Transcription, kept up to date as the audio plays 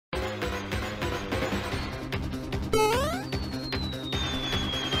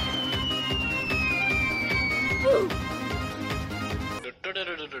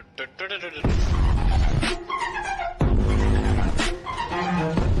From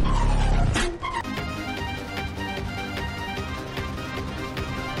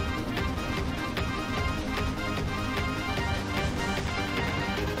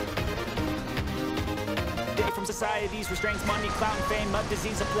society's restraints, money, clout, and fame, a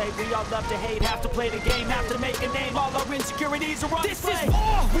disease of plague. We all love to hate, have to play the game, have to make a name. All our insecurities are on display. This is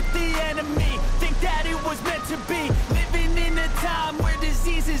war with the enemy. Think that it was meant to be. Living in a time where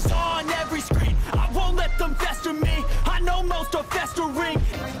disease is on every screen. I won't let them fester me. I know most are festering.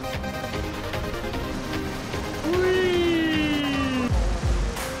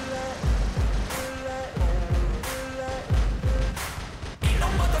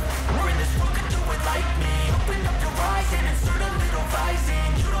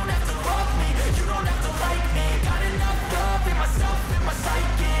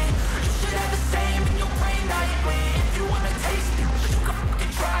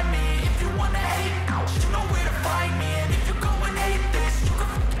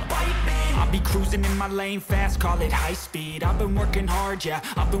 Cruising in my lane fast, call it high speed. I've been working hard, yeah,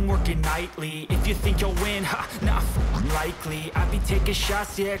 I've been working nightly. If you think you'll win, ha, nah, unlikely. I be taking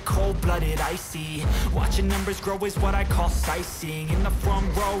shots, yeah, cold-blooded, icy. Watching numbers grow is what I call sightseeing. In the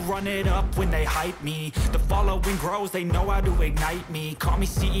front row, run it up when they hype me. The following grows, they know how to ignite me. Call me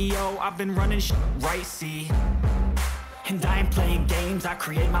CEO, I've been running right, see. And I ain't playing games, I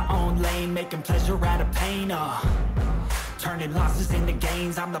create my own lane, making pleasure out of pain, turning losses into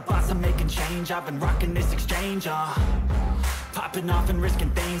gains. I'm the boss, I'm making change. I've been rocking this exchange, popping off and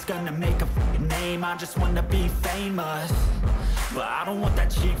risking things. Gonna make a f***ing name. I just wanna be famous, but I don't want that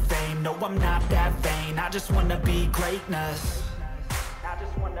cheap fame. No, I'm not that vain. I just wanna be greatness. I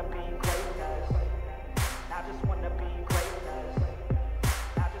just wanna be greatness. I just wanna be greatness.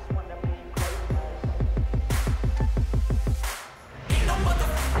 I just wanna be greatness. Ain't no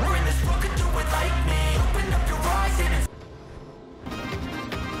motherfucker in this world could do it like me. Open up your eyes and it's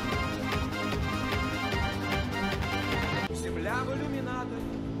земля в иллюминаторе,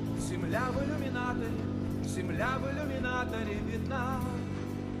 земля в иллюминаторе, земля в иллюминаторе видна.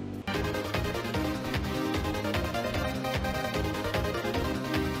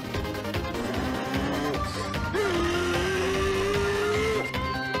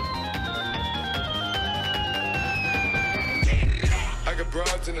 I got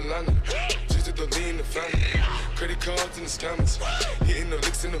broads in Atlanta, just to the lean in the family. Credit cards in the scammers, hitting the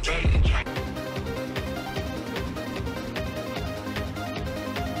licks in the van.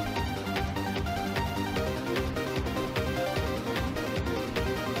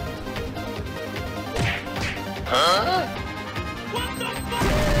 Huh? What the fuck?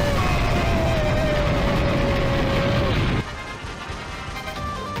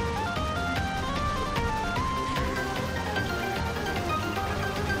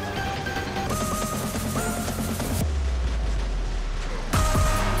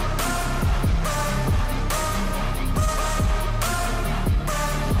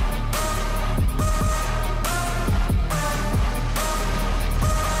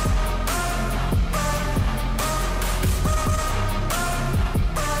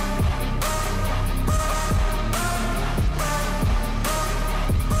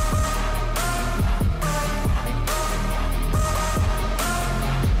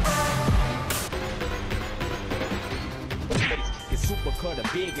 Cutter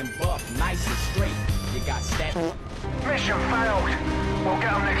big and buff, nice and straight. You got stat. Mission failed. We'll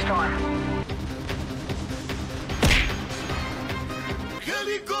get them next time.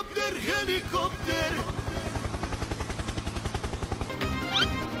 Helicopter, helicopter.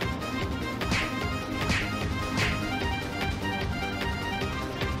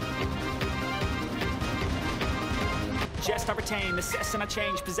 Jest I retain, assess and I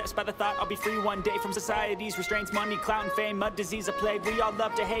change. Possessed by the thought I'll be free one day from society's restraints. Money, clout, and fame, a disease, a plague. We all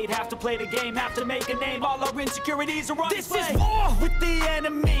love to hate, have to play the game, have to make a name. All our insecurities are on display. This is war with the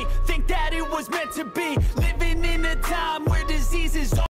enemy. Think that it was meant to be. Living in a time where disease is